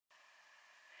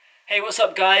Hey, what's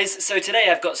up guys? So today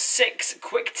I've got 6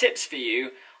 quick tips for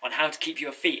you on how to keep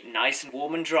your feet nice and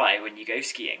warm and dry when you go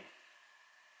skiing.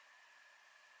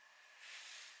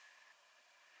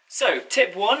 So,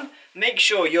 tip 1, make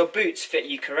sure your boots fit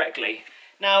you correctly.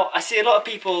 Now, I see a lot of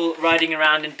people riding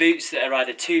around in boots that are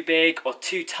either too big or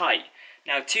too tight.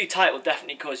 Now, too tight will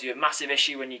definitely cause you a massive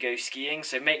issue when you go skiing,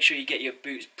 so make sure you get your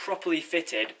boots properly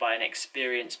fitted by an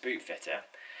experienced boot fitter.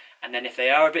 And then if they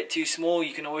are a bit too small,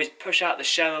 you can always push out the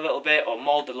shell a little bit or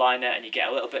mould the liner and you get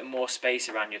a little bit more space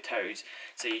around your toes.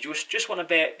 So you just want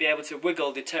to be able to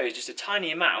wiggle the toes just a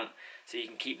tiny amount so you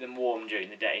can keep them warm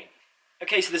during the day.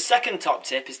 Okay, so the second top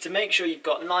tip is to make sure you've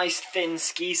got nice thin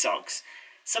ski socks.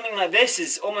 Something like this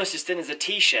is almost as thin as a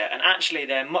t-shirt, and actually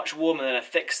they're much warmer than a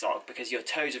thick sock because your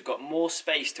toes have got more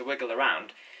space to wiggle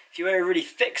around. If you wear a really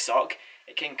thick sock,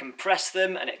 it can compress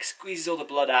them and it squeezes all the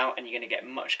blood out and you're going to get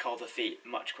much colder feet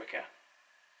much quicker.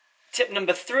 Tip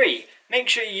number 3, make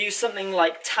sure you use something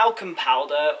like talcum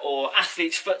powder or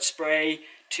athlete's foot spray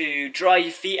to dry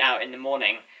your feet out in the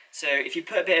morning. So if you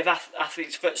put a bit of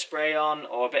athlete's foot spray on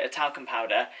or a bit of talcum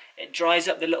powder, it dries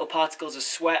up the little particles of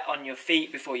sweat on your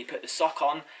feet before you put the sock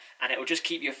on, and it will just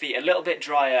keep your feet a little bit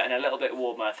drier and a little bit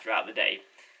warmer throughout the day.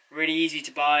 Really easy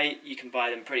to buy, you can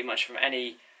buy them pretty much from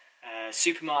any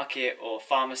supermarket or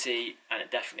pharmacy, and it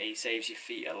definitely saves your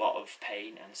feet a lot of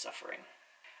pain and suffering.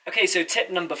 Okay, so tip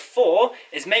number 4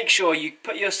 is make sure you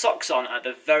put your socks on at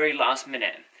the very last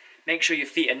minute. Make sure your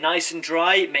feet are nice and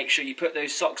dry, make sure you put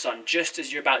those socks on just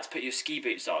as you're about to put your ski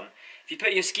boots on. If you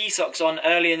put your ski socks on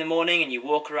early in the morning and you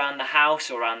walk around the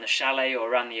house or around the chalet or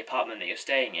around the apartment that you're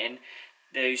staying in,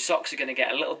 those socks are going to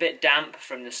get a little bit damp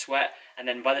from the sweat, and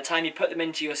then by the time you put them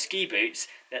into your ski boots,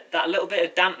 that little bit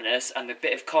of dampness and the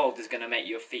bit of cold is going to make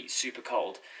your feet super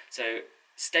cold. So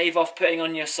stave off putting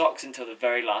on your socks until the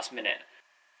very last minute.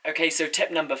 Okay, so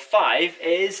tip number 5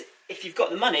 is, if you've got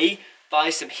the money, buy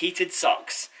some heated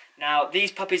socks. Now,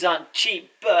 these puppies aren't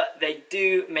cheap, but they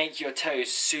do make your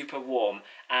toes super warm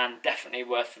and definitely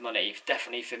worth the money,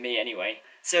 definitely for me anyway.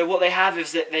 So what they have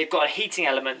is that they've got a heating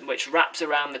element which wraps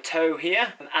around the toe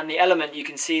here, and the element, you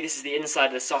can see this is the inside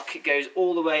of the sock, it goes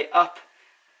all the way up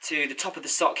to the top of the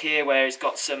sock here where it's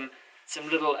got some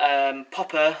little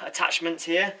popper attachments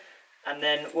here, and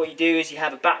then what you do is you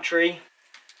have a battery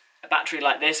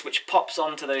like this which pops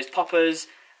onto those poppers,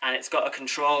 and it's got a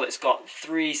control. It's got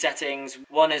 3 settings.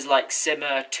 1 is like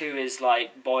simmer, 2 is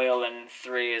like boil, and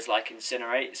 3 is like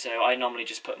incinerate. So I normally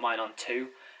just put mine on 2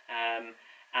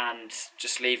 and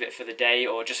just leave it for the day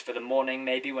or just for the morning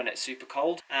maybe when it's super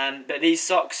cold. But these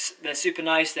socks, they're super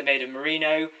nice. They're made of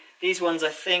merino. These ones I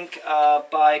think are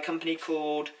by a company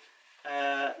called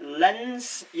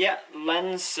Lens. Yeah,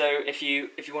 Lens. So if you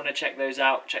want to check those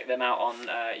out, check them out on,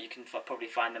 you can probably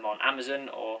find them on Amazon,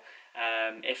 or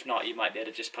if not, you might be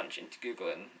able to just punch into Google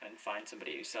and find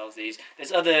somebody who sells these.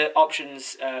 There's other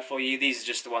options for you. These are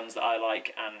just the ones that I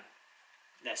like, and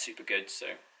they're super good, so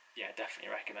yeah,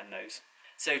 definitely recommend those.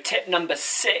 So tip number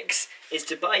 6 is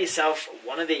to buy yourself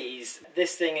one of these.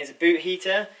 This thing is a boot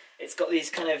heater. It's got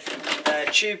these kind of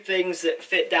tube things that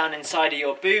fit down inside of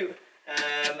your boot,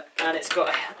 and it's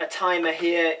got a timer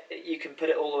here. You can put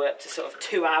it all the way up to sort of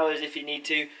 2 hours if you need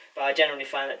to, but I generally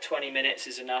find that 20 minutes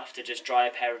is enough to just dry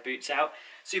a pair of boots out.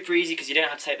 Super easy because you don't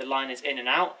have to take the liners in and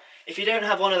out. If you don't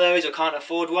have one of those or can't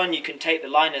afford one, you can take the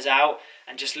liners out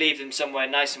and just leave them somewhere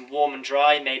nice and warm and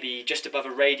dry, maybe just above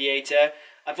a radiator.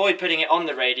 Avoid putting it on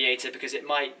the radiator because it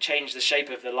might change the shape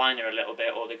of the liner a little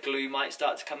bit, or the glue might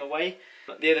start to come away.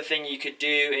 But the other thing you could do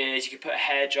is you could put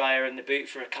a hairdryer in the boot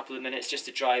for a couple of minutes just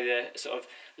to dry the sort of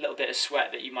little bit of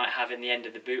sweat that you might have in the end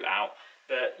of the boot out.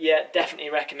 But yeah, definitely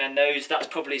recommend those. That's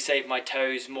probably saved my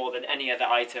toes more than any other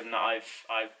item that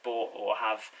I've bought or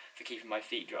have for keeping my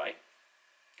feet dry.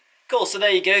 Cool, so there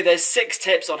you go. There's 6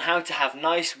 tips on how to have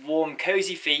nice, warm,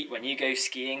 cozy feet when you go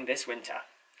skiing this winter.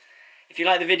 If you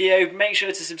like the video, make sure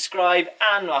to subscribe,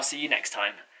 and I'll see you next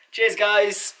time. Cheers,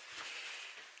 guys!